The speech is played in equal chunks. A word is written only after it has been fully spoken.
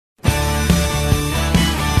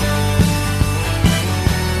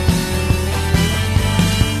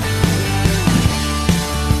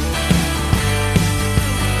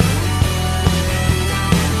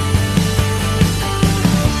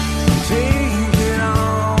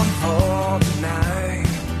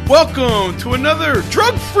Welcome to another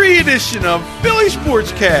drug-free edition of Philly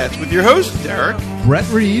Sportscast with your host, Derek. Brett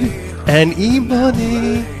Reed. And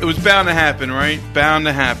E-Money. It was bound to happen, right? Bound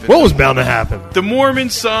to happen. What was bound to happen? The Mormon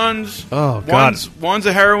sons. Oh, God. One's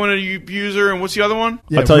a heroin abuser, and what's the other one?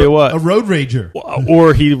 Yeah, I'll tell you what. A road rager.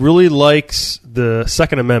 Or he really likes the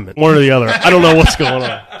Second Amendment. One or the other. I don't know what's going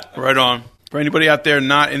on. Right on. For anybody out there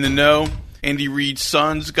not in the know, Andy Reid's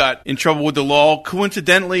sons got in trouble with the law,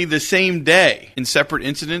 coincidentally, the same day in separate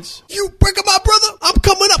incidents. You breaking my brother? I'm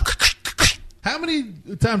coming up. How many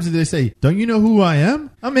times did they say, don't you know who I am?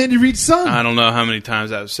 I'm Andy Reid's son. I don't know how many times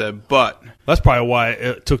that was said, but That's probably why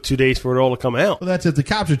it took 2 days for it all to come out. Well, that's if the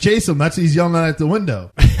cops are chasing him. That's what he's yelling at the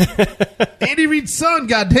window. Andy Reid's son,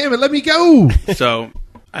 God damn it, let me go. so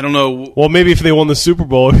I don't know. Well, maybe if they won the Super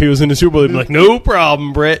Bowl, if he was in the Super Bowl, they'd be like, no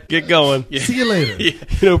problem, Brett. Get going. Yeah. See you later. Yeah.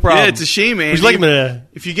 No problem. Yeah, it's a shame, man. Would you like him to...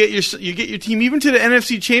 If you get your team even to the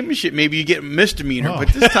NFC Championship, maybe you get misdemeanor. Oh.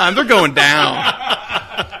 But this time they're going down.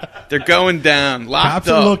 They're going down. Locked Cops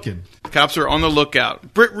up. are looking. Cops are on the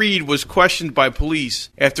lookout. Britt Reid was questioned by police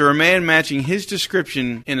after a man matching his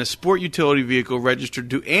description in a sport utility vehicle registered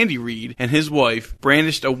to Andy Reid and his wife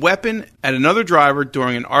brandished a weapon at another driver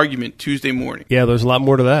during an argument Tuesday morning. Yeah, there's a lot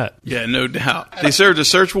more to that. Yeah, no doubt. They served a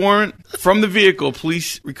search warrant. From the vehicle,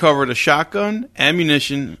 police recovered a shotgun,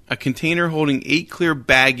 ammunition, a container holding 8 clear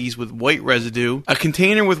baggies with white residue, a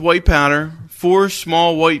container with white powder, 4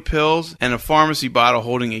 small white pills, and a pharmacy bottle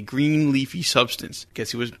holding a green leafy substance.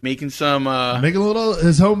 Guess he was making some, Make a little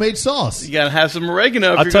his homemade sauce. you gotta have some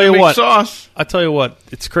oregano if I'll you're tell gonna you make what. sauce. I tell you what,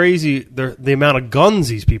 it's crazy the amount of guns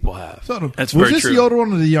these people have. So, That's was very this true. the older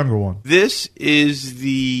one or the younger one? This is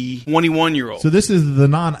the 21-year-old. So this is the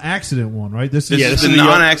non-accident one, right? This is This is is the the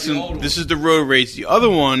non-accident. This is the road rage. The other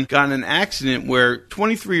one got in an accident where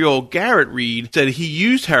 23-year-old Garrett Reid said he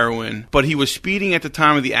used heroin, but he was speeding at the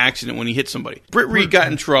time of the accident when he hit somebody. Britt Reid got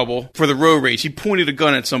in trouble for the road rage. He pointed a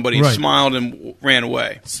gun at somebody and Right. smiled and ran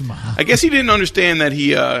away. Smile. I guess he didn't understand that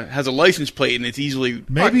he has a license plate and it's easily.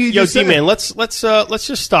 Maybe he Yo, just said D-Man, let's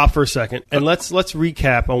just stop for a second and let's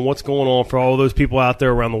recap on what's going on for all those people out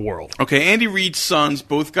there around the world. Okay, Andy Reid's sons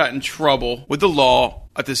both got in trouble with the law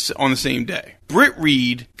on the same day. Britt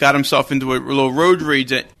Reid got himself into a little road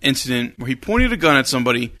rage incident where he pointed a gun at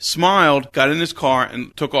somebody, smiled, got in his car,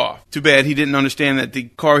 and took off. Too bad he didn't understand that the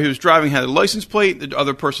car he was driving had a license plate. The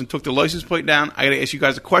other person took the license plate down. I got to ask you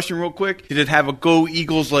guys a question real quick. Did it have a Go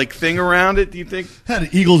Eagles-like thing around it, do you think? had an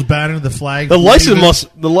Eagles banner, the flag. The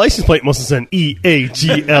license plate must have said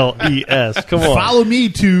EAGLES. Come on. Follow me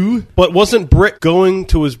to. But wasn't Britt going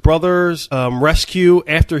to his brother's rescue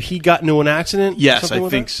after he got into an accident? Yes, Something I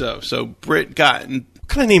like think that? so. So Britt got in.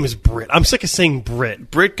 What kind of name is Britt? I'm sick of saying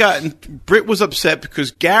Britt. Britt was upset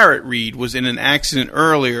because Garrett Reid was in an accident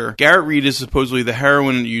earlier. Garrett Reid is supposedly the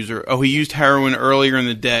heroin user. Oh, he used heroin earlier in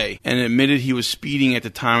the day and admitted he was speeding at the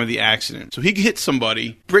time of the accident. So he hit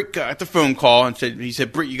somebody. Britt got the phone call and said,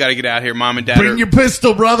 Britt, you got to get out here. Mom and Dad Bring your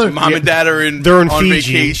pistol, brother. and Dad are They're in on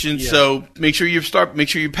Fiji. vacation. Yeah. So make sure you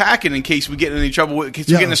pack it in case we get in any trouble. In case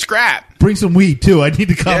we get in a scrap. Bring some weed too. I need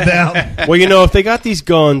to calm down. Well, if they got these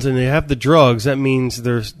guns and they have the drugs, that means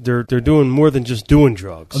they're doing more than just doing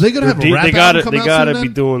drugs. Are they gonna have a rap They album come out gotta soon be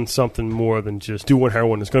then? doing something more than just doing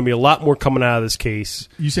heroin. There's going to be a lot more coming out of this case.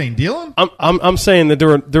 You saying dealing? I'm saying that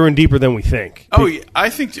they're in deeper than we think. Oh, yeah, I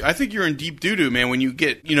think you're in deep doo-doo, man, when you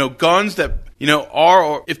get, guns that, are,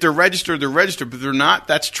 or if they're registered, but if they're not,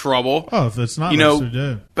 that's trouble. Oh, if it's not,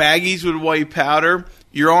 Baggies with white powder,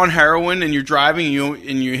 you're on heroin and you're driving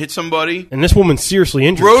and you hit somebody. And this woman's seriously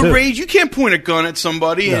injured. Road too. rage, you can't point a gun at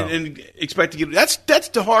somebody No. and expect to get that's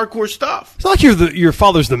the hardcore stuff. It's not like your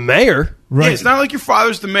father's the mayor. Right. Yeah, it's not like your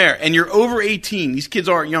father's the mayor and you're over 18. These kids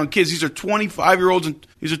aren't young kids. These are 25-year-olds and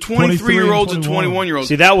these are 23-year-olds and 21-year-olds.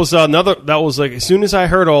 See, that was like as soon as I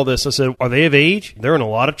heard all this, I said, "Are they of age? They're in a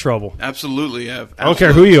lot of trouble." Absolutely, yeah. I don't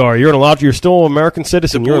care who you are. You're still an American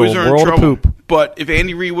citizen. You're Boys in are a in world of trouble. poop. But if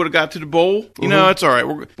Andy Reid would have got to the bowl, that's all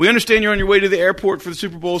right. We understand you're on your way to the airport for the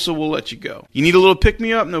Super Bowl, so we'll let you go. You need a little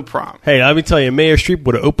pick-me-up? No problem. Hey, let me tell you, Mayor Streep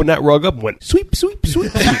would have opened that rug up and went, sweep, sweep,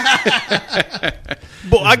 sweep.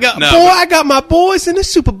 I got my boys in the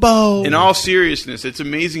Super Bowl. In all seriousness, it's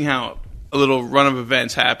amazing how a little run of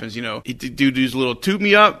events happens. Dude does a little toot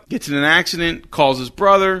me up, gets in an accident, calls his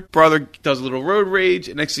brother does a little road rage,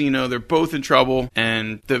 and next thing you know, they're both in trouble,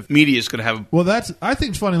 and the media is going to have... Well, I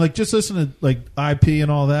think it's funny. Like, just listen to IP and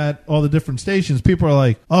all that, all the different stations. People are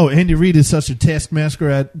like, "Oh, Andy Reid is such a taskmaster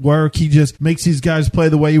at work. He just makes these guys play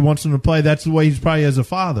the way he wants them to play. That's the way he's probably as a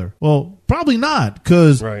father." Well, probably not,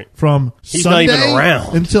 because from He's Sunday not even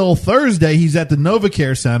around until Thursday, he's at the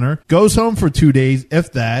NovaCare Center. Goes home for 2 days,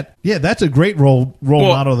 if that. Yeah, that's That's a great role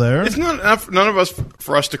model there. It's not enough, none of us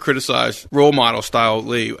for us to criticize role model style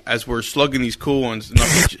Lee as we're slugging these cool ones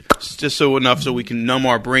just so we can numb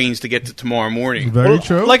our brains to get to tomorrow morning. Very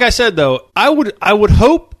true. Like I said, though, I would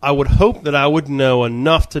hope that I would know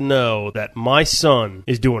enough to know that my son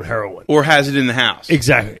is doing heroin. Or has it in the house.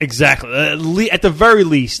 Exactly. At the very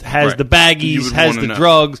least, has Right. the baggies, You would has wanna the know.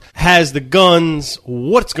 drugs, has the guns.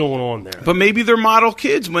 What's going on there? But maybe they're model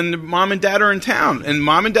kids when the mom and dad are in town, and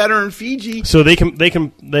mom and dad are in Fiji. So they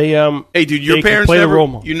Hey, dude, your they can parents play the role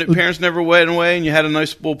model. parents never went away, and you had a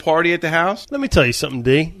nice little party at the house. Let me tell you something,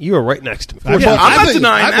 D. You were right next to me. I bought- I'm not I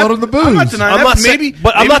denying that. bought him the booze. I'm not denying I'm that. not saying,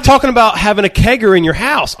 but I'm not talking about having a kegger in your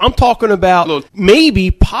house. I'm talking about Look.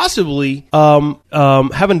 maybe, possibly,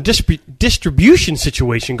 having a distribution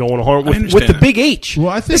situation going on with understand the that. big H. Well,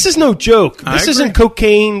 I think- this is no joke. I This agree. isn't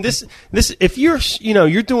cocaine. This if you're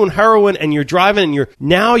doing heroin and you're driving and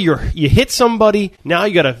you hit somebody. Now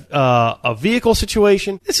you got a vehicle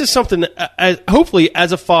situation. This is something. Hopefully,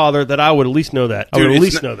 as a father, that I would at least know that. I would at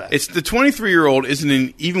least know that. It's the 23-year-old isn't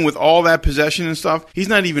in, even with all that possession and stuff, he's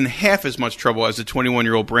not even half as much trouble as the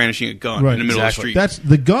 21-year-old brandishing a gun Right, in the middle exactly. of the street. That's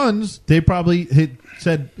the guns. They probably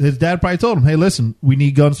said his dad probably told him, "Hey, listen, we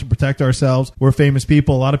need guns to protect ourselves. We're famous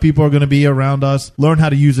people. A lot of people are going to be around us. Learn how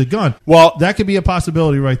to use a gun." Well, that could be a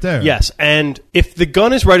possibility right there. Yes, and if the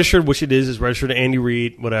gun is registered, which it is registered to Andy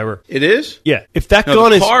Reid, whatever. It is? Yeah, if that No,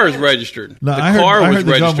 gun the is car is registered. No, the I heard- car I was heard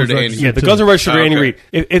the gun was registered to Andy. registered. yeah, the too. guns are registered to Oh, Andy okay.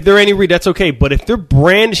 Reid. If they're Andy Reid, that's okay. But if they're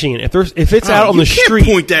brandishing it, if it's out on you the can't street,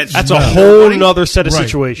 point that that's no. a whole Buddy. nother set of Right.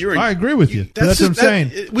 situations. You're in- I agree with you. That's what I'm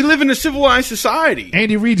saying. We live in a civilized society.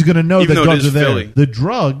 Andy Reid's going to know Even that though it guns is are there. Philly. The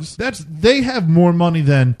drugs, they have more money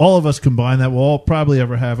than all of us combined that we'll all probably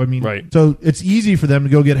ever have. I mean, Right. So it's easy for them to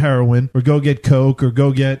go get heroin or go get coke or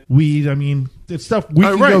go get weed. I mean, it's stuff we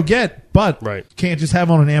can right. go get, but Right. can't just have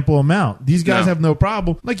on an ample amount. These guys No. have no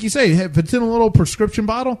problem. Like you say, if it's in a little prescription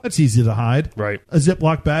bottle, that's easy to hide. Right. A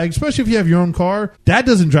Ziploc bag, especially if you have your own car. Dad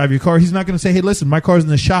doesn't drive your car. He's not going to say, "Hey, listen, my car's in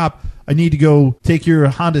the shop. I need to go take your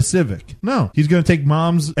Honda Civic." No, he's going to take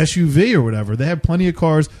mom's SUV or whatever. They have plenty of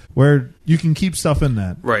cars where you can keep stuff in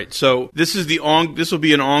that. Right. So this will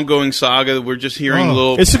be an ongoing saga. We're just hearing Oh.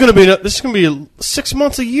 little. This is going to be 6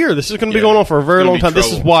 months a year. This is going to be going on for a very It's long gonna time. be This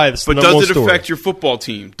is trouble. why. This is But the number does one it story. affect your football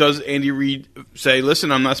team? Does Andy Reid say,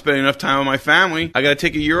 "Listen, I'm not spending enough time with my family. I got to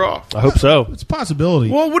take a year off"? I hope so. It's a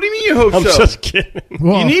possibility. Well, what do you mean you hope I'm so? just kidding.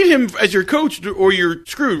 Well, You need him as your coach, or you're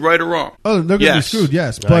screwed, right or wrong. oh, they're going to Yes. be screwed,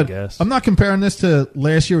 yes. I But guess. I'm not comparing this to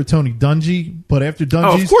last year with Tony Dungy, but after Dungy.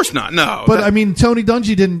 Oh, of course not. No, But I mean, Tony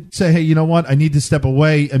Dungy didn't say, "Hey, you know what? I need to step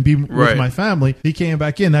away and be with Right. my family." He came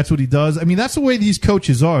back in. That's what he does. I mean, that's the way these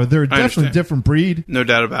coaches are. They're definitely a understand. different breed. no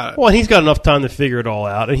doubt about it. Well, he's got enough time to figure it all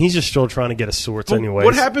out, and he's just still trying to get his sorts anyway.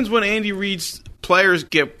 What happens when Andy Reid's players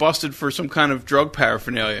get busted for some kind of drug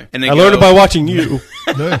paraphernalia? And they I go, learned it by watching you.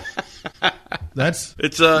 That's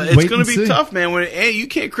It's Wait going and to be see. tough, man. When you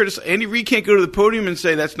can't criticize Andy Reid, can't go to the podium and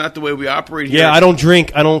say that's not the way we operate here. Yeah, I don't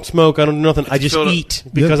drink, I don't smoke, I don't do nothing. I just filled up- eat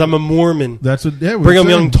because Yeah. I'm a Mormon. that's what. Yeah, we're Brigham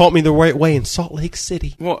saying. Young taught me the right way in Salt Lake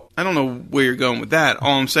City. Well, I don't know where you're going with that.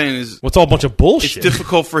 All I'm saying is What's all a bunch of it's bullshit?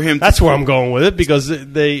 difficult for him. That's where I'm going with it because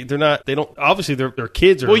they don't obviously their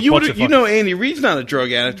kids are. Well, a you bunch would of you know Andy Reid's not a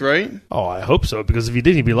drug addict, right? Oh, I hope so because if he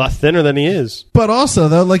did, he'd be a lot thinner than he is. But also,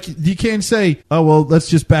 though, like you can't say, "Oh, well, let's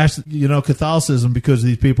just bash Catholicism because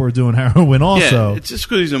these people are doing heroin." Also, Yeah, it's just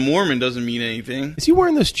because he's a Mormon doesn't mean anything. Is he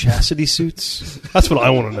wearing those chastity suits? That's what I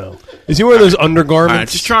want to know. Is he wearing those All right,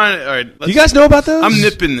 undergarments? just trying to. All right, Do you guys know about those? I'm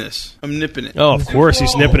nipping this. I'm nipping it. Oh, of course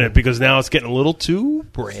he's nipping it because now it's getting a little too a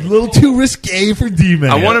brand. little too risque for D-Man.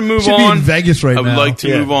 I want to move Should on. Be in Vegas right I would now. like to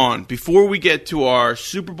Yeah. move on before we get to our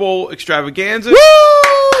Super Bowl extravaganza.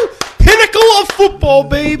 Woo! Pinnacle of football,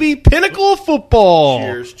 baby! Pinnacle of football.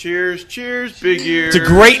 Cheers, cheers, cheers! Big year. It's a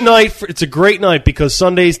great night. It's a great night because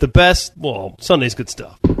Sunday's the best. Well, Sunday's good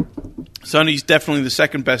stuff. Sunday's definitely the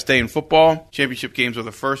second best day in football. Championship games are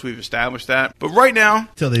the first. We've established that. But right now,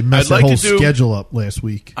 Till they messed I'd the like whole to do- schedule up last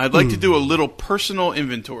week. I'd like to do a little personal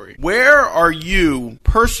inventory. Where are you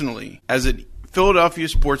personally as a Philadelphia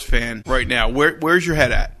sports fan right now? Where's your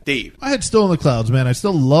head at, Dave? My head's still in the clouds, man. I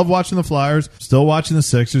still love watching the Flyers, still watching the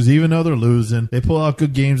Sixers, even though they're losing. They pull out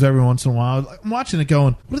good games every once in a while. I'm watching it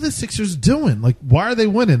going, what are the Sixers doing? Like, why are they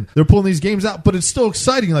winning? They're pulling these games out, but it's still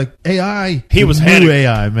exciting. Like, AI. He the was new having-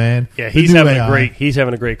 AI, man. Yeah, The he's new having AI. He's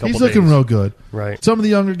having a great couple. He's looking days. real good. Right. Some of the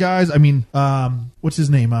younger guys, I mean, what's his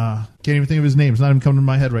name? Can't even think of his name. It's not even coming to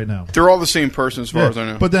my head right now. They're all the same person as far as I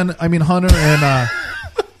know. But then, I mean, Hunter and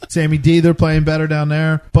Sammy D, they're playing better down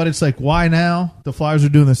there. But it's like, why now? The Flyers are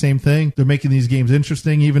doing the same thing. They're making these games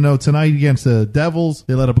interesting, even though tonight against the Devils,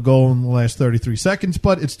 they let up a goal in the last 33 seconds.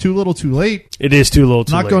 But it's too little too late. It is too little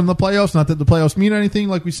too Not late. going to the playoffs. Not that the playoffs mean anything.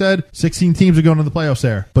 Like we said, 16 teams are going to the playoffs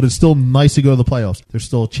there. But it's still nice to go to the playoffs. There's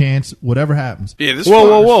still a chance, whatever happens. Yeah, this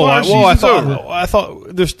Whoa! Flyers I season's over.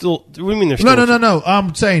 thought there's still. What do you mean there's still? No.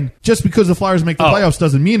 I'm saying just because the Flyers make the playoffs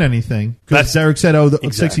doesn't mean anything. Because That's- Derek said,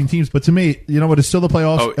 Exactly. 16 teams. But to me, you know what? It's still the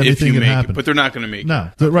playoffs. Oh, if Anything you can make happen. it, but they're not going to make it. No,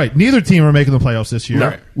 right. Neither team are making the playoffs this year.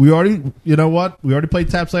 No. We already, you know what? We already played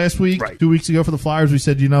Taps last week. Right. 2 weeks ago for the Flyers, we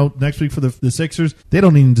said, next week for the Sixers, they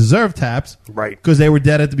don't even deserve Taps. Right. Because they were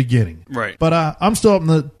dead at the beginning. Right. But I'm still in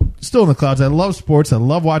the clouds. I love sports. I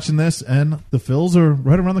love watching this, and the Phils are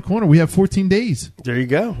right around the corner. We have 14 days. There you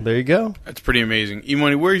go. There you go. That's pretty amazing.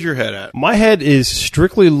 Imani, where's your head at? My head is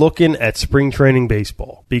strictly looking at spring training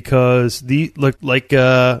baseball because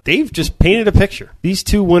Dave just painted a picture. These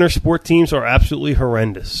two winter sport teams are absolutely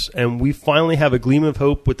horrendous, and we finally have a gleam of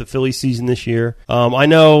hope with the Philly season this year. I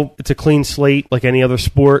know it's a clean slate like any other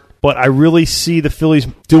sport, but I really see the Phillies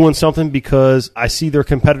doing something because I see their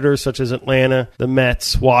competitors such as Atlanta, the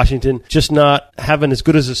Mets, Washington, just not having as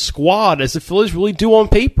good as a squad as the Phillies really do on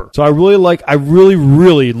paper. So I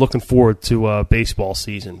really looking forward to baseball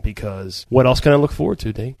season because what else can I look forward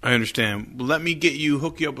to, Dave? I understand. Well, let me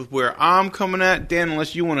hook you up with where I'm coming at, Dan,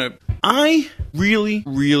 unless you want to. I really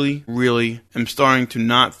am starting to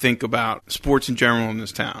not think about sports in general in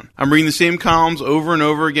this town. I'm reading the same columns over and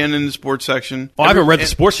over again in the sports section. I haven't read the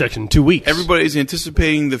sports section in 2 weeks. Everybody's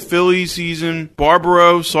anticipating the Phillies season.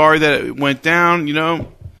 Barbaro, sorry that it went down,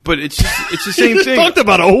 But it's the same you thing. Talked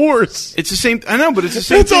about a horse. It's the same. I know, but it's the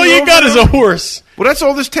same. That's thing all you over got and is a over. horse. Well, that's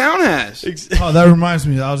all this town has. Oh, that reminds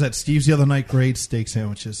me. I was at Steve's the other night. Great steak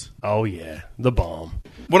sandwiches. Oh yeah, the bomb.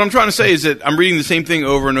 What I'm trying to say is that I'm reading the same thing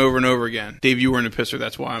over and over and over again. Dave, you were in a pisser.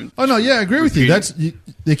 That's why I'm. Oh, no, yeah, I agree with you.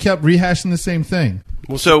 They kept rehashing the same thing.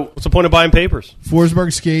 So What's the point of buying papers?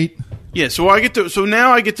 Forsberg skate. yeah, so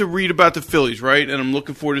now I get to read about the Phillies, right? And I'm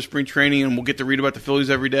looking forward to spring training, and we'll get to read about the Phillies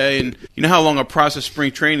every day. And you know how long a process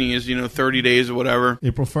spring training is? 30 days or whatever.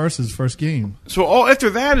 April 1st is the first game. So all after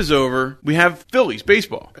that is over, we have Phillies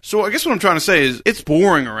baseball. So I guess what I'm trying to say is it's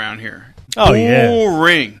boring around here. Oh, yeah.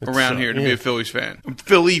 Boring around so- here to be yeah. a Phillies fan. I'm a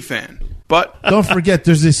Philly fan. But Don't forget,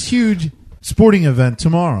 there's this huge sporting event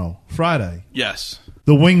tomorrow, Friday. yes.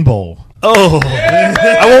 The Wing Bowl. Oh,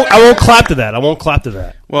 I won't clap to that. I won't clap to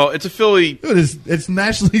that. Well, it's a Philly. It's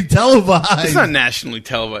nationally televised. It's not nationally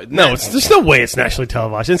televised. No, there's no way it's nationally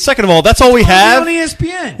televised. And second of all, that's all we have. on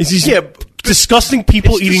ESPN. Is these Yeah, disgusting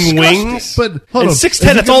people it's eating disgusting. wings. But hold and on.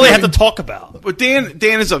 6'10", that's all they have to talk about. But Dan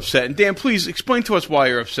is upset. And Dan, please explain to us why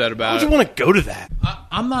you're upset Why about would it. you want to go to that?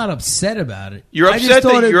 I'm not upset about it. You're I upset just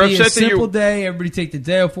thought that- you're it'd be upset a that simple you're- day. Everybody take the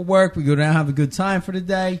day off of work. We go down, have a good time for the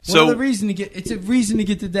day. So- It's a reason to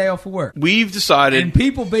get the day off of work. We've decided, And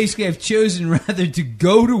people basically have chosen rather to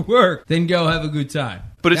go to work than go have a good time.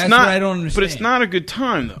 but it's That's not. what I don't understand. But it's not a good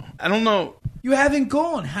time, though. I don't know. You haven't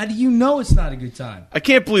gone. How do you know it's not a good time? I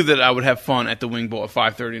can't believe that I would have fun at the Wing Bowl at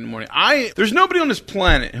 5:30 in the morning. There's nobody on this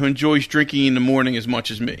planet who enjoys drinking in the morning as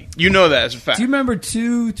much as me. You know that as a fact. Do you remember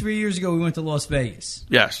 2-3 years ago we went to Las Vegas?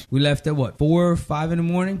 Yes. We left at 4 or 5 in the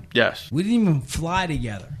morning? Yes. We didn't even fly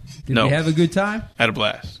together. Did No. we have a good time? Had a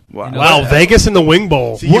blast. Wow. You know- Wow, Vegas and the Wing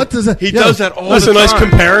Bowl. What does that? He Yo, does that all That's the a nice time.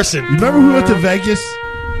 comparison. Remember we went to Vegas?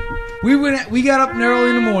 We got up early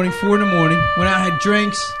in the morning, 4 in the morning, went out, had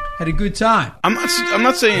drinks, had a good time. I'm not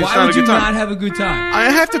saying it's Why not a would you good time. not have a good time? I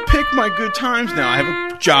have to pick my good times now. I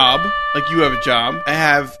have a job, like you have a job. I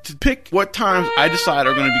have to pick what times I decide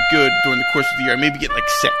are going to be good during the course of the year. I maybe get like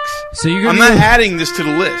 6. So you're I'm gonna not go, adding this to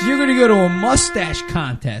the list. you're gonna go to a mustache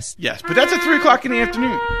contest. Yes, but that's at 3 o'clock in the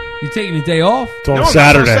afternoon. You're taking a day off. It's on No, that's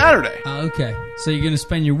Saturday. on Saturday. Okay, so you're gonna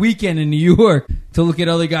spend your weekend in New York to look at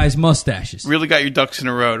other guys' mustaches. Really got your ducks in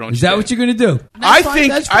a row, don't you? Is that Dan? what you're gonna do? I That's fine,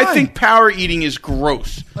 think that's I fine. think power eating is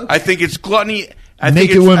gross. Okay. I think it's gluttony. I Naked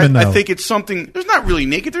think it's, women, I though. think it's something. There's not really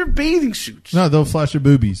naked. They're bathing suits. No, they'll flash your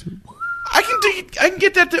boobies. I can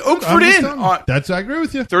get that to I'm Oakford just Inn. telling you. I agree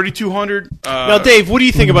with you. 3,200. Now, Dave, what do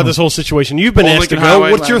you think about this whole situation? You've been Old asked to Lincoln go.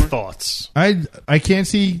 Highway, What's your Lambert. thoughts? I can't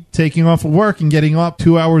see taking off of work and getting up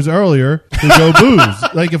 2 hours earlier to go booze.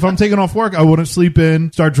 Like, if I'm taking off work, I wouldn't sleep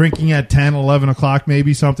in, start drinking at 10, 11 o'clock,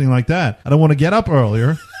 maybe, something like that. I don't want to get up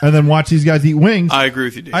earlier and then watch these guys eat wings. I agree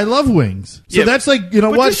with you, Dave. I love wings. So Yeah, that's like, you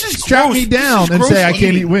know but what? this is Strap gross. me This down is and gross say I can't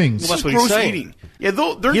eating. eat wings. Well, that's This what is he's gross saying. eating. Yeah,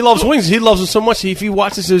 He loves wings. He loves them so much. If he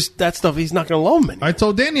watches that stuff, he's not going to love them anymore. I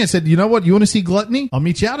told Danny, I said, you know what? You want to see Gluttony? I'll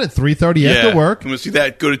meet you out at 3:30 after work. I'm going to see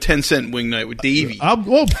that. Go to 10-cent wing night with Davey.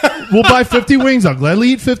 We'll buy 50 wings. I'll gladly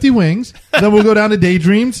eat 50 wings. Then we'll go down to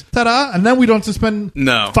Daydreams. Ta-da. And then we don't have to spend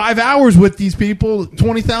 5 hours with these people,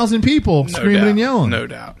 20,000 people screaming and yelling. No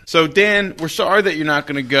doubt. So, Dan, we're sorry that you're not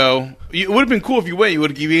going to go. It would have been cool if you went. You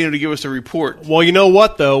would have been able to give us a report. Well, you know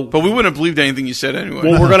what, though? But we wouldn't have believed anything you said anyway.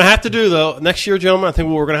 What we're going to have to do, though, next year, gentlemen, I think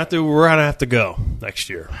we're going to have to go next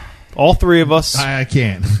year. All three of us. I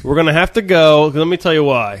can't. We're going to have to go. Let me tell you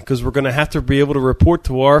why. Because we're going to have to be able to report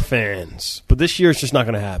to our fans. But this year, it's just not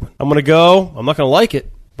going to happen. I'm going to go. I'm not going to like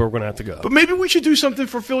it. But we're going to have to go. But maybe we should do something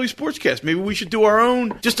for Philly Sportscast. Maybe we should do our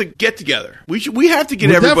own, just to get together. We have to get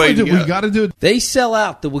everybody together. We got to do it. They sell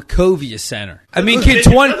out the Wachovia Center. I mean, can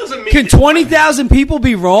 20,000 people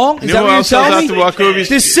be wrong? Is that what you're telling me?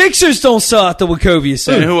 The Sixers don't sell out the Wachovia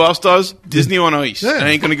Center. And who else does? Disney on Ice. I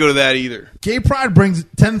ain't going to go to that either. Gay Pride brings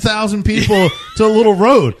 10,000 people to a little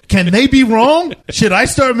road. Can they be wrong? Should I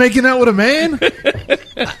start making out with a man?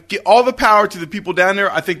 Get all the power to the people down there.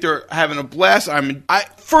 I think they're having a blast. I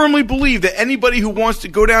firmly believe that anybody who wants to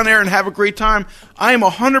go down there and have a great time, I am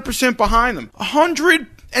 100% behind them.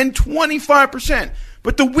 125%.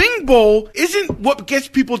 But the Wing Bowl isn't what gets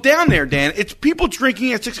people down there, Dan. It's people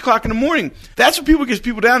drinking at 6 o'clock in the morning. That's what gets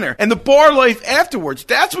people down there. And the bar life afterwards,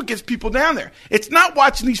 that's what gets people down there. It's not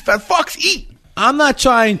watching these fat fucks eat. I'm not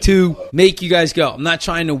trying to make you guys go. I'm not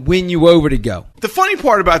trying to win you over to go. The funny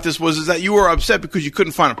part about this is that you were upset because you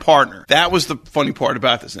couldn't find a partner. That was the funny part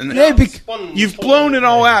about this. And you've blown it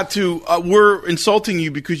all out to we're insulting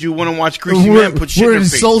you because you want to watch greasy men put shit in We're your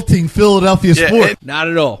face. insulting Philadelphia sports. Not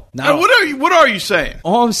at all. What are you saying?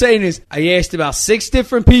 All I'm saying is I asked about 6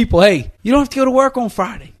 different people, hey, you don't have to go to work on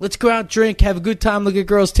Friday. Let's go out, drink, have a good time, look at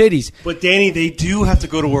girls' titties. But, Danny, they do have to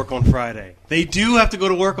go to work on Friday. They do have to go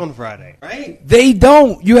to work on Friday, right? They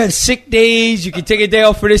don't. You have sick days. You can take a day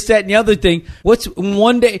off for this, that, and the other thing. What's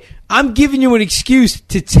one day? I'm giving you an excuse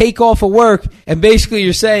to take off of work, and basically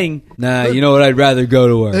you're saying, nah, you know what? I'd rather go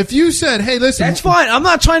to work. If you said, hey, listen. That's fine. I'm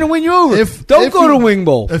not trying to win you over. Don't go to Wing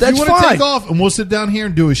Bowl. If That's you fine. want to take off and we'll sit down here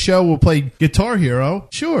and do a show, we'll play Guitar Hero,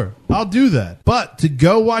 sure, I'll do that. But to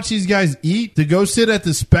go watch these guys eat, to go sit at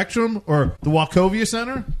the Spectrum or the Wachovia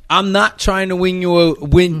Center? I'm not trying to wing you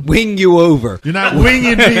over. You're not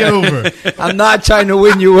winging me over. I'm not trying to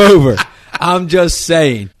win you over. I'm just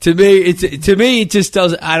saying. To me, it just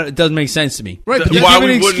doesn't make sense to me. Right, but Why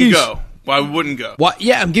we wouldn't go? Why we wouldn't go?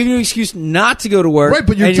 Yeah, I'm giving you an excuse not to go to work. Right,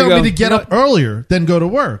 but you're telling me to get up earlier than go to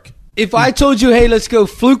work. If I told you, hey, let's go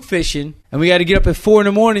fluke fishing, and we got to get up at 4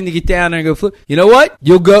 a.m. to get down there and go fluke, you know what?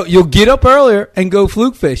 You'll get up earlier and go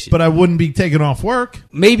fluke fishing. But I wouldn't be taking off work.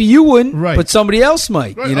 Maybe you wouldn't, right? But somebody else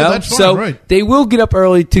might. Right. You know, that's fine, so right. They will get up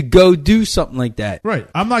early to go do something like that. Right.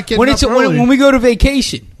 I'm not getting up early. When we go to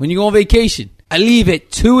vacation, when you go on vacation, I leave at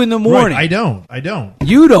 2 a.m. Right. I don't.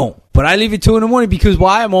 You don't. But I leave at 2 a.m. because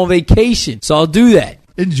why? I'm on vacation, so I'll do that.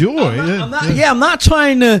 Enjoy. I'm not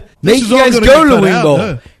trying to make you guys go to the Wing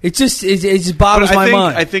Bowl. It just boggles my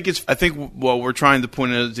mind. I think what we're trying to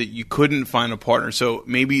point out is that you couldn't find a partner. So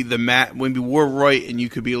maybe maybe we're right and you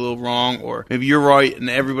could be a little wrong, or maybe you're right and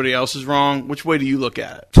everybody else is wrong. Which way do you look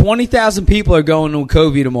at it? 20,000 people are going to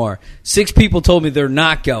Wachovia tomorrow. 6 people told me they're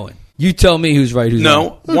not going. You tell me who's right, who's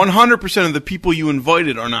wrong. No, 100% of the people you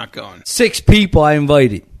invited are not going. 6 people I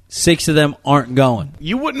invited. 6 of them aren't going.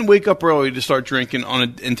 You wouldn't wake up early to start drinking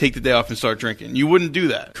and take the day off and start drinking. You wouldn't do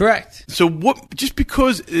that. Correct. So what? Just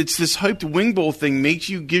because it's this hyped Wing Bowl thing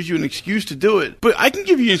gives you an excuse to do it. But I can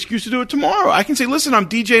give you an excuse to do it tomorrow. I can say, listen, I'm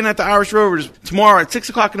DJing at the Irish Rovers tomorrow at 6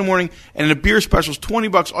 o'clock in the morning, and the beer special's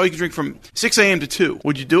 $20. All you can drink from 6 a.m. to 2.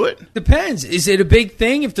 Would you do it? Depends. Is it a big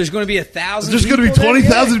thing? If there's going to be 1,000, there's going to be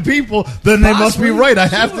 20,000 people, then they must be right. I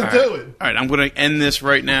have to do it. All right, I'm going to end this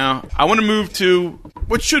right now. I want to move to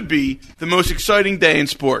what should be the most exciting day in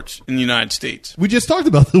sports in the United States. We just talked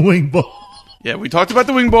about the Wing Bowl. Yeah, we talked about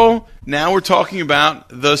the Wing Bowl. Now we're talking about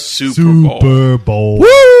the Super Bowl. Super Bowl.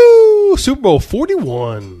 Woo! Super Bowl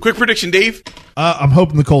 41. Quick prediction, Dave. I'm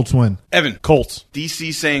hoping the Colts win. Evan. Colts.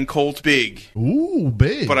 DC saying Colts big. Ooh,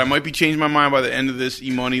 big. But I might be changing my mind by the end of this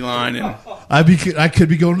e-money line. And I could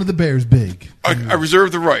be going to the Bears big. I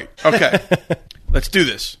reserve the right. Okay. Let's do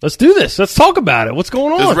this. Let's talk about it. What's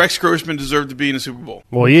going on? Does Rex Grossman deserve to be in the Super Bowl?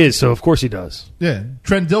 Well, he is, so of course he does. Yeah.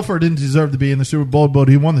 Trent Dilfer didn't deserve to be in the Super Bowl, but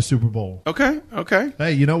he won the Super Bowl. Okay.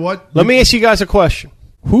 Hey, you know what? Let me ask you guys a question.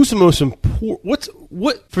 who's the most important?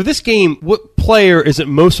 What for this game? What player is it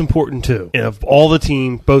most important to of all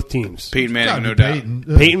the both teams? Peyton Manning, no Peyton.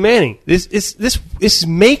 doubt. Peyton Manning. This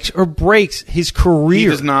makes or breaks his career. He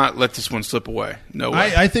does not let this one slip away. No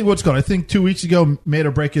way. I think what's going. I think 2 weeks ago made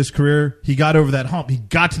or break his career. He got over that hump. He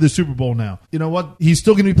got to the Super Bowl now. You know what? He's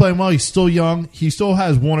still going to be playing well. He's still young. He still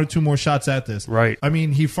has 1 or 2 more shots at this. Right. I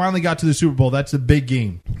mean, he finally got to the Super Bowl. That's a big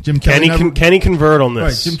game. Jim Kelly Can he convert on this?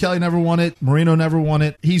 Right. Jim Kelly never won it. Marino never won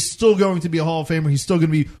it. He's still going to be a Hall of Famer. He's still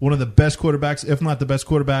going to be one of the best quarterbacks, if not the best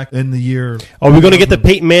quarterback in the year. Are we going to get the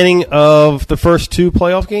Peyton Manning of the first 2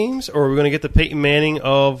 playoff games, or are we going to get the Peyton Manning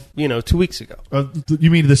of 2 weeks ago?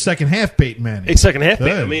 You mean the second half Peyton Manning? Second half.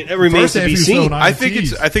 I mean, it remains to be seen. I think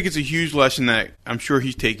it's a huge lesson that I'm sure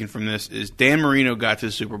he's taken from this is Dan Marino got to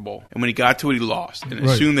the Super Bowl, and when he got to it, he lost, and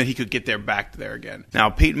assumed that he could get back there again. Now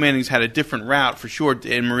Peyton Manning's had a different route for sure.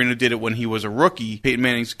 Dan Marino did it when he was a rookie. Peyton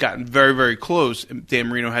Manning's gotten very, very close, and Dan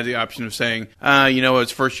Marino had the option of saying,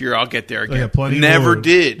 it's first year, I'll get there again. Never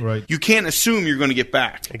did. Right. You can't assume you're going to get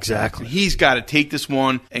back. Exactly. He's got to take this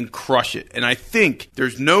one and crush it. And I think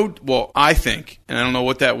I think, and I don't know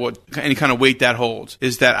what any kind of weight that holds,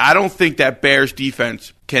 is that I don't think that Bears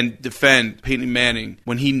defense can defend Peyton Manning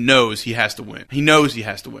when he knows he has to win. He knows he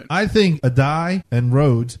has to win. I think Adai and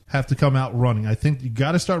Rhodes have to come out running. I think you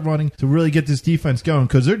got to start running to really get this defense going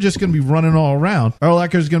because they're just going to be running all around.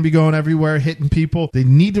 Urlacher's going to be going everywhere, hitting people. They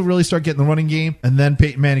need to really start getting the running game, and then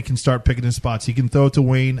Peyton Manning can start picking his spots. He can throw it to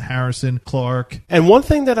Wayne, Harrison, Clark. And one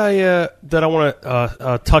thing that I want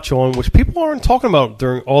to touch on, which people aren't talking about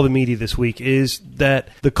during all the media this week, is that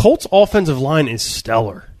the Colts' offensive line is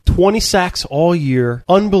stellar. 20 sacks all year.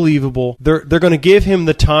 Unbelievable. They're going to give him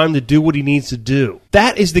the time to do what he needs to do.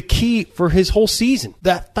 That is the key for his whole season.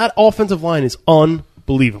 That offensive line is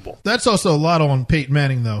unbelievable. That's also a lot on Peyton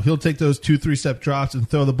Manning, though. He'll take those 2-3-step drops and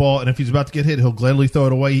throw the ball, and if he's about to get hit, he'll gladly throw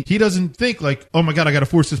it away. He doesn't think like, oh my God, I got to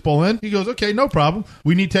force this ball in. He goes, okay, no problem.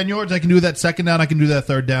 We need 10 yards. I can do that second down. I can do that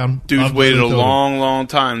third down. Dude's waited a long, long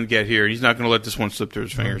time to get here. He's not going to let this one slip through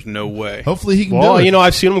his fingers. No way. Hopefully he can do it.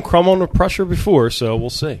 I've seen him crumble under pressure before, so we'll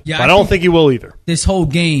see. Yeah, but I don't think he will either. This whole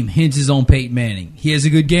game hinges on Peyton Manning. He has a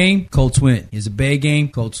good game, Colts win. He has a bad game,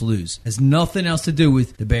 Colts lose. Has nothing else to do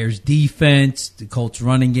with the Bears' defense, the Colts'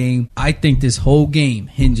 running game. I think this whole game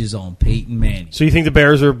hinges on Peyton Manning. So you think the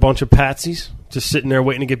Bears are a bunch of patsies, just sitting there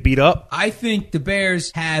waiting to get beat up? I think the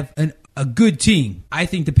Bears have a good team. I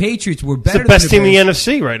think the Patriots were better than the Bears. It's the best team in the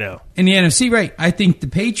NFC right now. In the NFC, right. I think the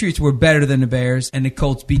Patriots were better than the Bears, and the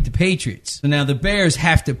Colts beat the Patriots. So now the Bears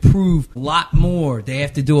have to prove a lot more. They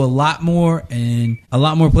have to do a lot more, and a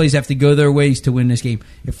lot more plays have to go their ways to win this game.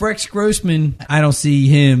 If Rex Grossman, I don't see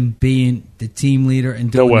him being the team leader and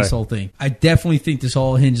doing this whole thing. I definitely think this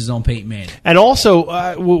all hinges on Peyton Manning. And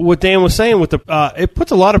also, what Dan was saying, it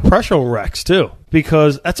puts a lot of pressure on Rex, too.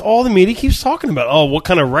 Because that's all the media keeps talking about. Oh, what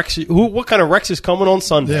kind of Rex is coming on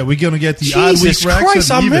Sunday? Yeah, we're going to get the Jesus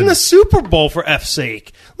Christ, I'm in the Super Bowl for F's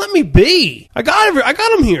sake. Let me be. I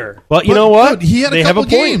got him here. But you know what? Dude, he had a couple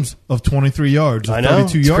games of 23 yards, or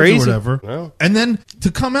 32 yards crazy. Or whatever. No. And then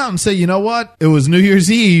to come out and say, you know what? It was New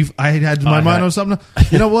Year's Eve. I had my mind on something.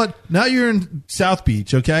 You know what? Now you're in South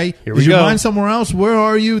Beach, okay? Here we Is your go. mind somewhere else? Where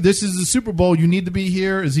are you? This is the Super Bowl. You need to be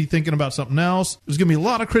here. Is he thinking about something else? There's going to be a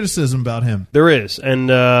lot of criticism about him. There is. And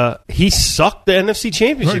he sucked the NFC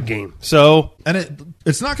Championship game. So, and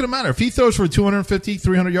it's not going to matter. If he throws for 250,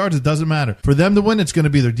 300 yards, it doesn't matter. For them to win, it's going to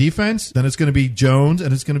be their defense, then it's going to be Jones,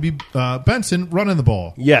 and it's going to be Benson running the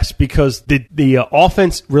ball. Yes, because the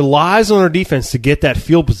offense relies on our defense to get that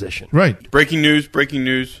field position. Right. Breaking news.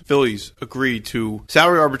 Phillies agreed to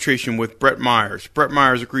salary arbitration with Brett Myers. Brett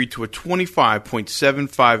Myers agreed to a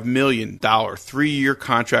 $25.75 million 3-year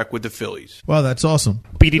contract with the Phillies. Wow, that's awesome.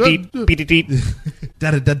 Beat it.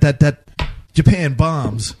 Japan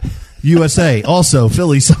bombs. USA also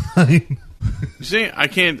Philly sign. See, I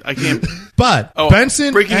can't. But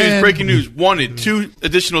Benson. Breaking news. Wanted 2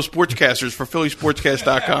 additional sportscasters for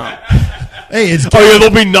PhillySportscast.com. Hey, it's they'll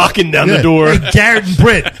be knocking down the door. Hey, Garrett and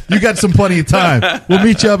Britt, you got some plenty of time. We'll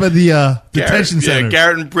meet you up at the detention center. Yeah,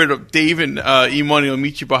 Garrett and Britt, Dave and E-Money will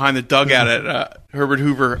meet you behind the dugout at Herbert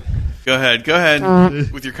Hoover. Go ahead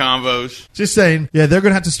with your combos. Just saying, yeah, they're going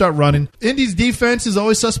to have to start running. Indy's defense is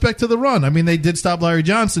always suspect to the run. I mean, they did stop Larry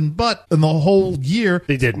Johnson, but in the whole year,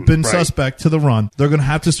 they didn't. Been suspect to the run. They're going to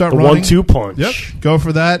have to start the running. 1-2 punch. Yep, go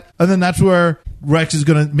for that. And then that's where Rex is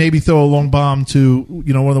going to maybe throw a long bomb to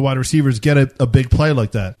one of the wide receivers, get a big play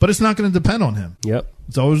like that. But it's not going to depend on him. Yep.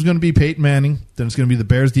 It's always going to be Peyton Manning, then it's going to be the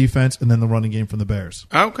Bears defense, and then the running game from the Bears.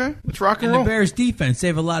 Okay, let's rock and And roll. the Bears defense, they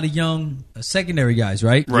have a lot of young secondary guys,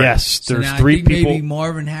 right? Right. Yes, So there's now 3 I think people. maybe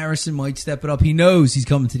Marvin Harrison might step it up. He knows he's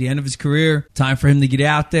coming to the end of his career. Time for him to get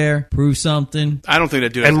out there, prove something. I don't think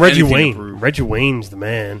that dude has And Reggie anything to Wayne. prove. Reggie Wayne's the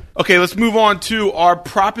man. Okay, let's move on to our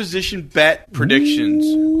proposition bet predictions.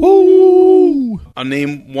 I'll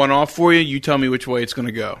name one off for you. You tell me which way it's going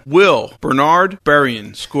to go. Will Bernard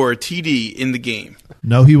Berrien score a TD in the game?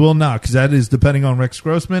 No, he will not, because that is depending on Rex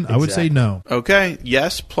Grossman. I would say no. Okay,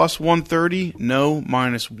 yes, plus 130, no,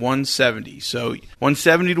 minus 170. So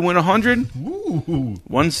 170 to win 100,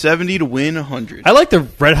 170 to win 100. I like the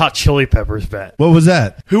Red Hot Chili Peppers bet. What was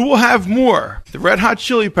that? Who will have more? The Red Hot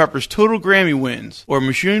Chili Peppers total Grammy wins or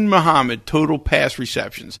Mashun Muhammad total pass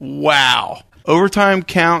receptions? Wow. Overtime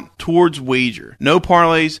count towards wager. No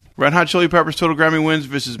parlays. Red Hot Chili Peppers total Grammy wins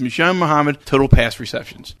versus Mashun Muhammad total pass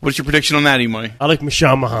receptions. What's your prediction on that, E-Money? I like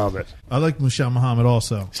Masham Muhammad. I like Muhammad Muhammad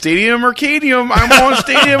also. Stadium Arcadium. I'm on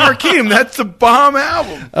Stadium Arcadium. That's the bomb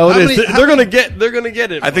album. Oh, How it is. many- how They're gonna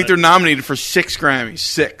get it. I think they're nominated for 6 Grammys.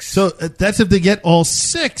 6. So that's if they get all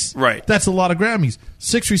 6. Right. That's a lot of Grammys.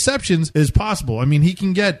 6 receptions is possible. I mean, he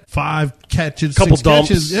can get 5 catches, Couple 6 dumps.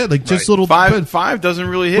 catches. Yeah, like just Right. little. Five doesn't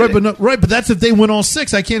really hit Right, it. but no, right, but that's if they win all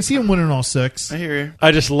 6. I can't see him winning all 6. I hear you.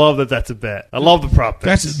 I just love that that's a bet. I love the prop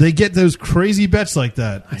bets. They get those crazy bets like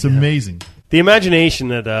that. It's amazing. The imagination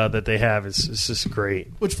that they have is just great.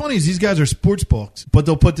 What's funny is these guys are sports books, but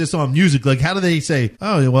they'll put this on music. Like, how do they say,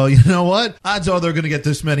 oh, well, you know what? Odds are they're going to get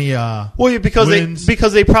this many Well, yeah, because wins. they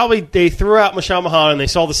threw out Masham Muhammad and they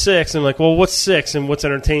saw the 6 and like, well, what's 6 and what's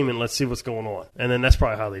entertainment? Let's see what's going on. And then that's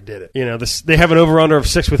probably how they did it. They have an over under of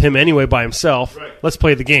 6 with him anyway by himself. Right. Let's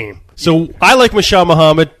play the game. So I like Masham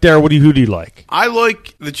Muhammad. Darren, who do you like? I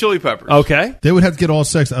like the Chili Peppers. Okay. They would have to get all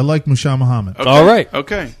 6. I like Muhammad Muhammad. Okay. All right.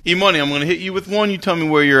 Okay. E-Money, I'm going to hit you with one. You tell me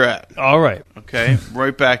where you're at. All right. Okay.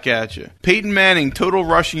 Right back at you. Peyton Manning, total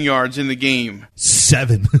rushing yards in the game.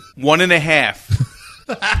 7. 1.5.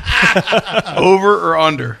 Over or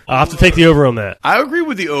under? I'll have to take the over on that. I agree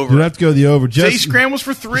with the over. You'd have to go the over. Say he Just, scrambles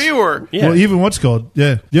for 3 or... Yeah. Well, even what's called.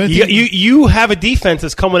 Yeah. The only thing You have a defense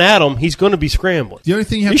that's coming at him. He's going to be scrambling. the only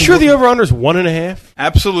thing you have You to sure wor- the over under is 1.5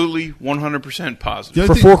 Absolutely 100% positive. The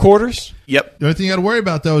for only 4 thing- quarters? Yep. The only thing you got to worry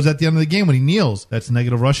about, though, is at the end of the game when he kneels. That's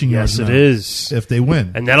negative rushing yards. Yes, it now, is. If they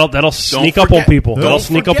win. And that'll Don't sneak up on forget- people. don't That'll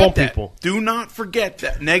sneak up forget on that. people. Do not forget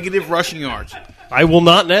that. Negative rushing yards. I will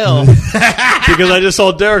not now because I just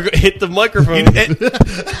saw Derek hit the microphone.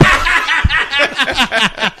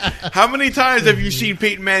 How many times have you seen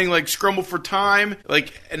Peyton Manning like scramble for time,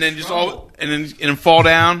 and then fall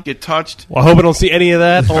down, get touched? Well, I hope I don't see any of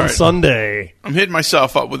that on right. Sunday. I'm hitting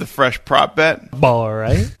myself up with a fresh prop bet. All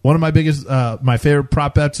right. One of my biggest, my favorite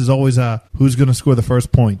prop bets is always who's going to score the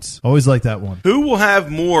first points. Always like that one. Who will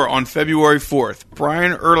have more on February 4th?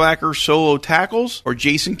 Brian Urlacher solo tackles or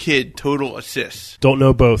Jason Kidd total assists? Don't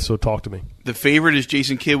know both, so talk to me. The favorite is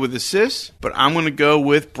Jason Kidd with assists, but I'm going to go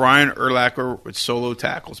with Brian Urlacher with solo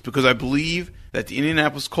tackles because I believe that the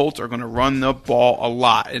Indianapolis Colts are going to run the ball a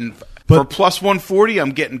lot. And for plus 140,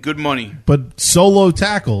 I'm getting good money. But solo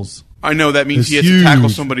tackles. I know that means It's he has huge. to tackle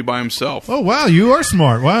somebody by himself. Oh, wow. You are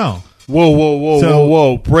smart. Wow.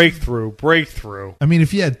 Whoa. Breakthrough. I mean,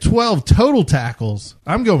 if you had 12 total tackles,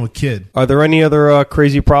 I'm going with Kidd. Are there any other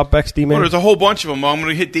crazy prop bets, D-Man? Well, there's a whole bunch of them. I'm going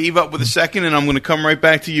to hit Dave up with a second, and I'm going to come right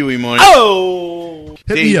back to you, Imoni. Oh!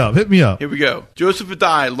 Hit me up. Here we go. Joseph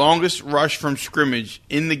Adai, longest rush from scrimmage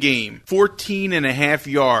in the game. 14.5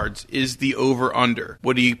 yards is the over-under.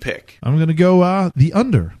 What do you pick? I'm going to go the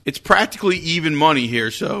under. It's practically even money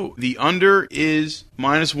here, so the under is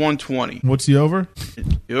minus 120. What's the over?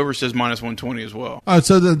 The over says minus 120 as well. Oh,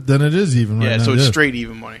 so then it is even right Yeah, now. so it's straight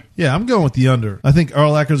even money. Yeah, I'm going with the under. I think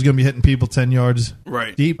Urlacher's going to be hitting people 10 yards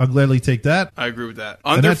Right. deep. I'll gladly take that. I agree with that.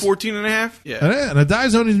 Under that's- 14.5? Yeah. And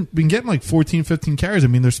Adai's only been getting like 14, 15 carries. I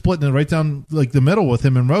mean, they're splitting it right down like the middle with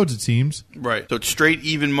him and Rhodes, it seems. Right. So it's straight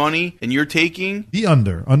even money, and you're taking? The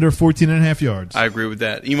under 14 and a half yards. I agree with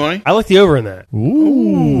that. E-money? I like the over in that.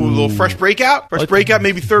 Ooh, a little fresh breakout. Fresh breakout,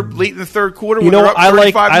 maybe late in the third quarter. You when know, they're up I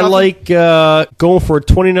like 35-0. going for a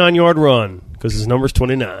 29-yard run because his number's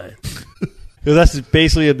 29. Because that's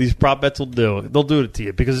basically what these prop bets will do. They'll do it to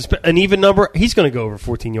you because it's an even number. He's going to go over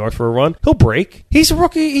 14 yards for a run. He'll break. He's a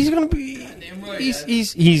rookie. He's going to be.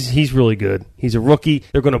 He's really good. He's a rookie.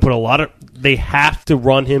 They're going to put they have to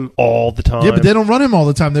run him all the time. Yeah, but they don't run him all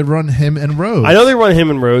the time. They run him and Rhodes. I know they run him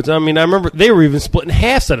and Rhodes. I mean, I remember they were even splitting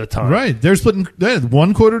halves at a time. Right. They're splitting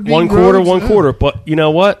 1 quarter. One quarter. But you know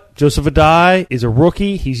what? Joseph Adai is a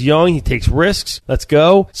rookie. He's young. He takes risks. Let's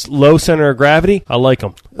go. Low center of gravity. I like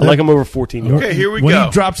him. I like him over 14 yards. Okay, here we when go.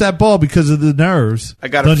 He drops that ball because of the nerves. I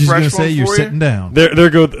got a Dungy's fresh going to say one you're for sitting you. down. There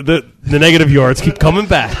go the negative yards keep coming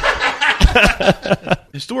back.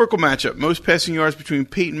 Historical matchup. Most passing yards between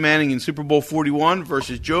Peyton Manning in Super Bowl 41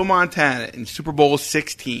 versus Joe Montana in Super Bowl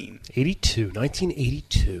 16.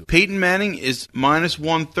 1982. Peyton Manning is minus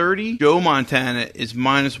 130. Joe Montana is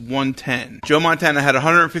minus 110. Joe Montana had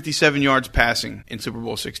 157 yards passing in Super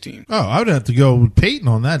Bowl 16. Oh, I would have to go with Peyton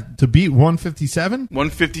on that to beat 157.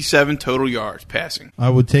 157 total yards passing. I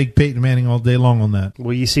would take Peyton Manning all day long on that.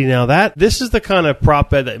 Well, you see now this is the kind of prop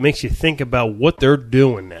bet that makes you think about what they're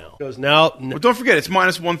doing now. Because now, Well, don't forget, it's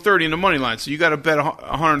minus 130 in the money line, so you got to bet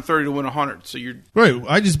 130 to win 100. So you're Right.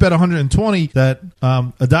 I just bet 120 that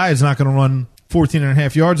Adai is not going to run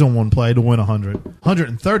 14.5 yards on one play to win 100.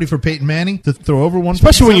 130 for Peyton Manning to throw over one.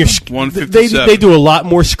 especially when you're 157. they do a lot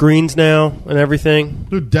more screens now and everything.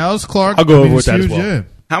 Dude, Dallas Clark. I'll go over he's with that as huge, well. yeah.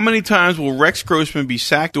 How many times will Rex Grossman be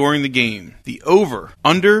sacked during the game? The over.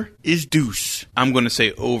 Under is deuce. I'm going to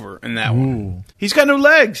say over in that one. He's got no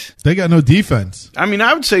legs. They got no defense. I mean,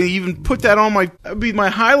 I would say even put that on that would be my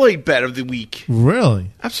highlight bet of the week.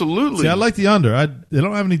 Really? Absolutely. See, I like the under. They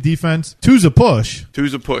don't have any defense. Two's a push.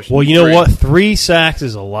 Two's a push. Well, you know Three. what? 3 sacks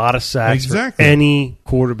is a lot of sacks Exactly. for any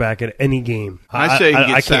quarterback at any game. I say he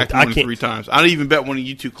gets I sacked can't. more than 3 times. I don't even bet one of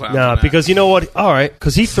you two clowns. No, on that. because you know what? All right,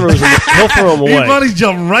 because he'll throw them away. Everybody's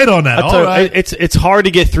jumping right on that. I tell All you, right. it's hard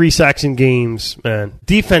to get 3 sacks in games, man.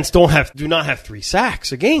 Defense do not have 3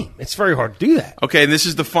 sacks a game. It's very hard to do that. Okay, and this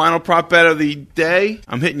is the final prop bet of the day.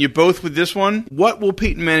 I'm hitting you both with this one. What will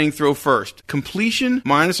Peyton Manning throw first? Completion,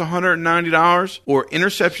 minus $190, or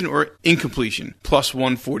interception or incompletion, plus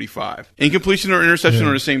 145. Incompletion or interception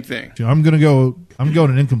are the same thing. I'm going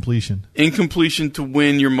an incompletion. Incompletion to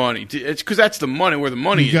win your money. It's because that's the money where the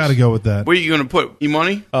money is. You got to go with that. Where are you going to put your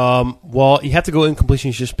money? Well, you have to go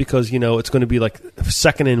incompletions just because, it's going to be like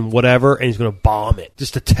second and whatever, and he's going to bomb it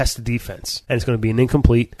just to test the defense. And it's going to be an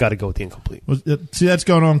incomplete. Got to go with the incomplete. Well, see, that's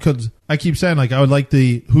going on because I keep saying, I would like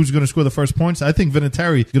who's going to score the first points. I think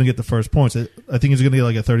Vinatieri is going to get the first points. I think he's going to get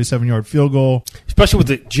like a 37-yard field goal. Especially with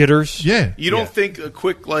the jitters. Yeah. You don't think a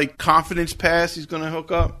quick, confidence pass he's going to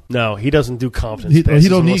hook up? No, he doesn't do confidence He passes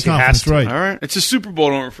don't unless need he has confidence, to. right. All right. It's a Super Bowl,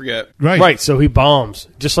 don't forget. Right, so he bombs,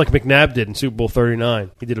 just like McNabb did in Super Bowl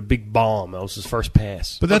 39. He did a big bomb. That was his first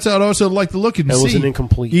pass. But that's how I'd also like to look and That see was an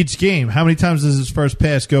incomplete. each game. How many times does his first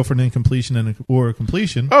pass go for an incompletion or a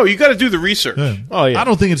completion? Oh, you got to do the research. Yeah. Oh, yeah. I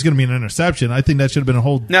don't think it's going to be an interception. I think that should have been a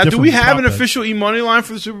whole Now, do different we have an prop bet. official e-money line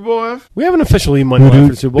for the Super Bowl, Ev? We have an official e-money line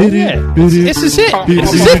for the Super Bowl. Yeah. This is it.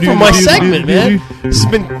 This is it for my segment, man. This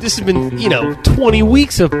has been 20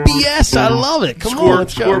 weeks of BS. I love it. Come on,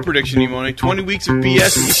 let's Score go. prediction, e-money. 20 weeks of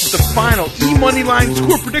BS. This is the final e-money line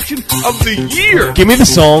score prediction of the year. Give me the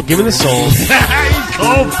song. Give me the song.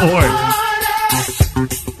 Go for it.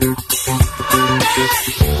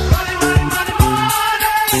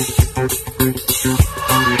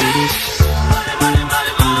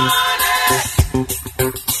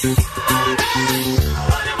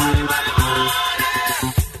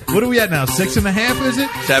 What are we at now? 6.5, is it?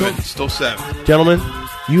 7. Still 7. Gentlemen,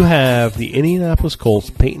 you have the Indianapolis Colts,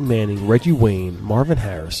 Peyton Manning, Reggie Wayne, Marvin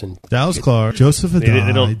Harrison. Dallas Clark, Joseph They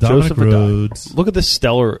Adai, don't- Dominic Joseph Adai. Rhodes. Look at this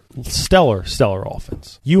stellar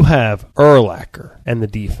offense. You have Urlacher and the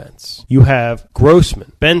defense. You have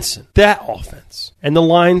Grossman, Benson, that offense. And the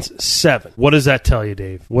line's 7. What does that tell you,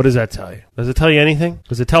 Dave? What does that tell you? Does it tell you anything?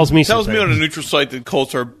 Because it tells me It tells some me on a things. neutral site that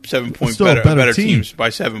Colts are 7-point Still a better better team. teams by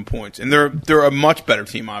 7 points. And they're a much better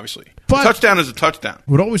team, obviously. But- a touchdown is a touchdown.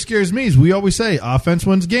 What always scares me is we always say offense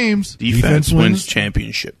wins games. Defense wins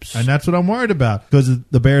championships. And that's what I'm worried about because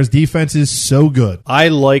the Bears' defense is so good. I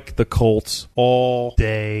like the Colts all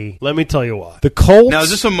day. Let me tell you why. The Colts... Now, is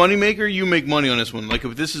this a moneymaker? You make money on this one. Like,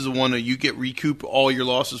 if this is the one that you get recoup all your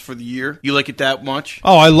losses for the year, you like it that much?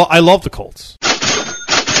 Oh, I love the Colts.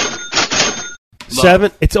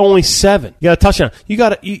 7. It's only 7. You got a touchdown.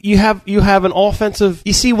 You have an offensive.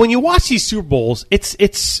 You see, when you watch these Super Bowls, it's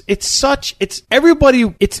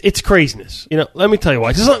everybody. It's craziness. Let me tell you why.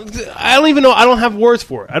 I don't even know. I don't have words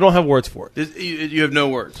for it. You have no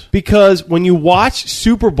words. Because when you watch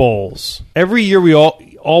Super Bowls, every year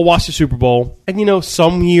all watch the Super Bowl. And,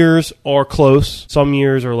 some years are close. Some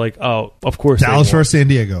years are like, oh, of course Dallas they won. versus San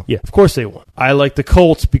Diego. Yeah, of course they won. I like the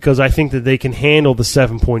Colts because I think that they can handle the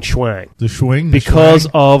 7-point swing. The swing. Because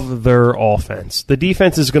of their offense. The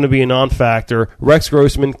defense is going to be a non-factor. Rex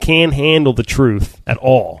Grossman can't handle the truth at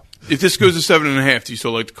all. If this goes to 7.5, do you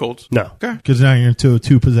still like the Colts? No. Okay. Because now you're into a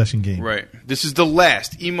 2-possession game. Right. This is the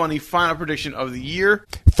last E-Money final prediction of the year.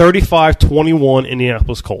 35-21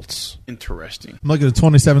 Indianapolis Colts. Interesting. I'm looking at a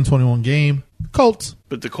 27-21 game. Colts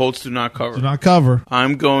But the Colts do not cover. do not cover.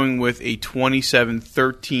 I'm going with a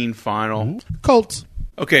 27-13 final. Colts.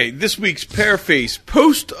 Okay, this week's Pearface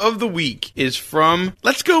post of the week is from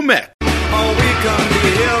Let's Go Met. Oh, we can be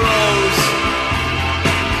heroes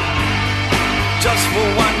just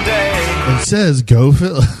for one day. It says go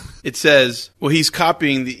Phil. It says, well, he's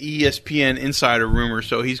copying the ESPN insider rumor,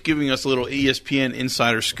 so he's giving us a little ESPN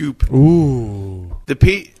insider scoop. Ooh.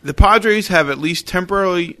 The Padres have at least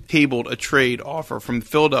temporarily tabled a trade offer from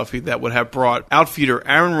Philadelphia that would have brought outfielder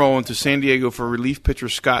Aaron Rowland to San Diego for relief pitcher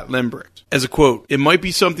Scott Lembrick. As a quote, it might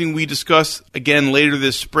be something we discuss again later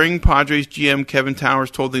this spring, Padres GM Kevin Towers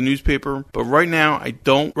told the newspaper, but right now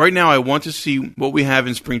I want to see what we have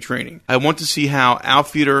in spring training. I want to see how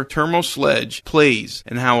outfielder Termo Sledge plays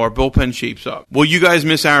and how our bullpen shapes up. Will you guys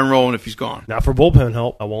miss Aaron Rowland if he's gone? Not for bullpen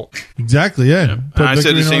help. I won't. Exactly, yeah. And I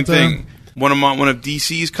said the same thing. One of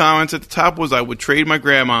DC's comments at the top was I would trade my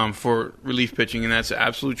grandma for relief pitching, and that's the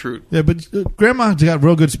absolute truth. Yeah, but Grandma's got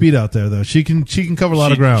real good speed out there, though. She can cover a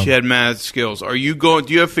lot of ground. She had mad skills. Do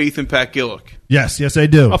you have faith in Pat Gillick? Yes, I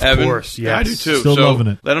do. Of Evan? course, yes. Yeah, I do too. Still so loving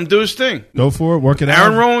it. Let him do his thing. Go for it. Work it out.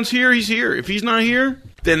 Aaron Rowland's here. He's here. If he's not here,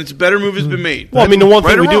 then it's a better move has been made. Well, I mean, the one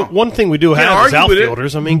Right thing we do Can't have is argue with it.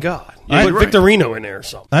 outfielders. I mean, God. Yeah, You put right. Victorino in there or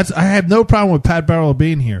something. I have no problem with Pat Barrow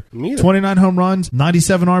being here. Me either. 29 home runs,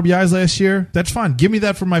 97 RBIs last year. That's fine. Give me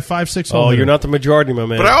that for my 5-6 Oh, you're not the majority, my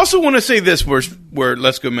man. But I also want to say this where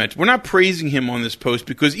Let's Go Mets. We're not praising him on this post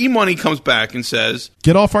because E-Money comes back and says,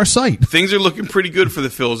 Get off our site. things are looking pretty good for the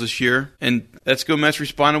Phils this year. And Let's Go Mets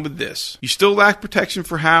responded with this. You still lack protection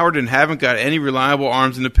for Howard and haven't got any reliable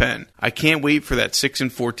arms in the pen. I can't wait for that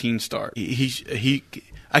 6-14 start.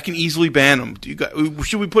 I can easily ban him.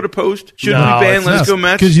 Should we put a post? Should No, we ban it's Let's Go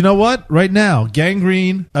Mets? Because you know what? Right now,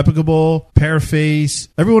 Gangrene, Epicable, Pearface,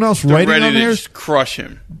 everyone else They're writing ready on to there. just crush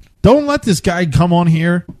him. Don't let this guy come on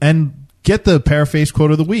here and get the Pearface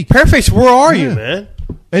quote of the week. Pearface, where are Yeah. you, man?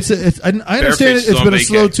 I understand Pearface it. is It's on been a vacay.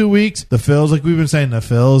 slow 2 weeks. The Phils, like we've been saying, the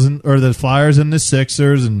Phils or the Flyers and the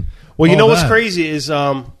Sixers and Well, you all know what's that. crazy is,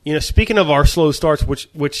 speaking of our slow starts,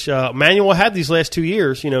 which Manuel had these last 2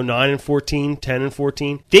 years, 9-14,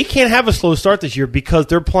 10-14. They can't have a slow start this year because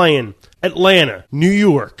they're playing Atlanta, New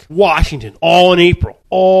York, Washington, all in April,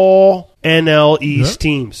 all NL East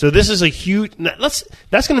teams. So this is a huge.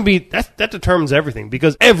 That's going to be that determines everything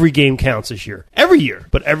because every game counts this year, every year,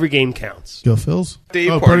 but every game counts. Go Phils. Dave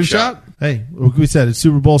Party Party Shop. Shop. Hey, like we said, it's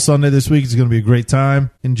Super Bowl Sunday this week. It's going to be a great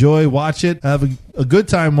time. Enjoy, watch it. Have a good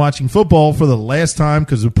time watching football for the last time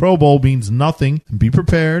because the Pro Bowl means nothing. And be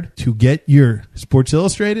prepared to get your Sports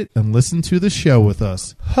Illustrated and listen to the show with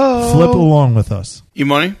us. Flip along with us.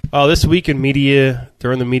 E-Money? This week in media,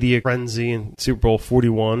 during the media frenzy in Super Bowl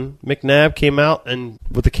 41, McNabb came out and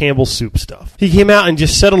with the Campbell soup stuff. He came out and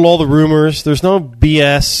just settled all the rumors. There's no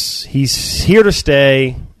BS. He's here to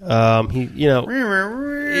stay. Yeah,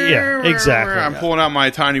 exactly. I'm pulling out my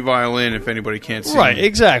tiny violin if anybody can't see Right, me.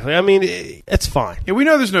 exactly. I mean, it's fine. Yeah, we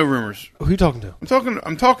know there's no rumors. Who are you talking to?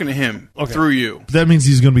 I'm talking to him through you. That means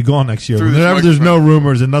he's going to be gone next year. Through this Whenever there's no microphone.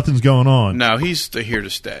 rumors and nothing's going on. No, he's here to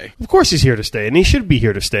stay. Of course he's here to stay, and he should be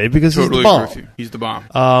here to stay because Totally he's the agree bomb. with you. He's the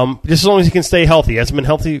bomb. Just as long as he can stay healthy. He hasn't been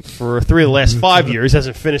healthy for 3 of the last 5 years.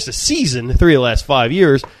 Hasn't finished a season 3 of the last 5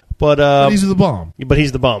 years. But He's the bomb.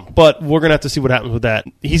 he's the bum. But we're gonna have to see what happens with that.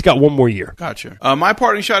 He's got 1 more year. Gotcha. My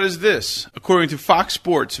parting shot is this. According to Fox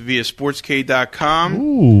Sports via SportsK.com,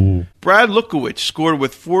 Ooh. Brad Lukowicz scored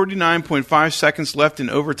with 49.5 seconds left in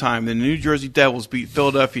overtime. The New Jersey Devils beat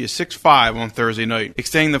Philadelphia 6-5 on Thursday night,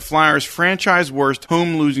 extending the Flyers' franchise-worst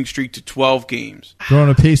home losing streak to 12 games. They're on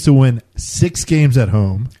a pace to win 6 games at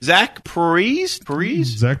home. Zach Parise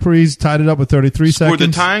Zach Parise tied it up with 33 scored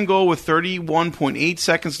seconds. the tying goal with 31.8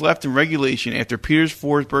 seconds left in regulation after Peters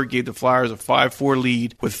Forsberg gave the Flyers a 5-4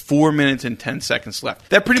 lead with 4 minutes and 10 seconds left.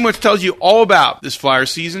 That pretty much tells you all about this Flyers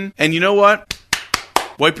season. And you know what?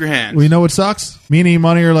 Wipe your hands. Well, you know what sucks? Me and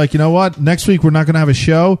E-Money are like, you know what? Next week we're not going to have a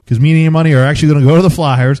show because me and E-Money are actually going to go to the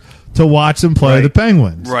Flyers, to watch them play Right. the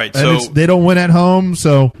Penguins. Right, And so- they don't win at home,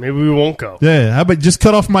 so Maybe we won't go. yeah. How about just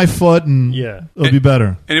cut off my foot and Yeah. it'll be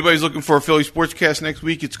better. Anybody's looking for a Philly Sportscast next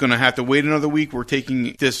week, it's going to have to wait another week. We're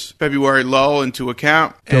taking this February lull into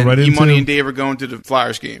account. Go And right into- E-Money and Dave are going to the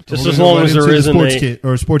Flyers game. Just We're as gonna go long right as there into the isn't Sports a. Kit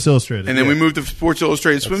or Sports Illustrated, And then we moved to Sports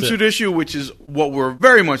Illustrated That's swimsuit it. issue, which is what we're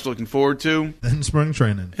very much looking forward to. then spring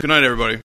training. Good night, everybody.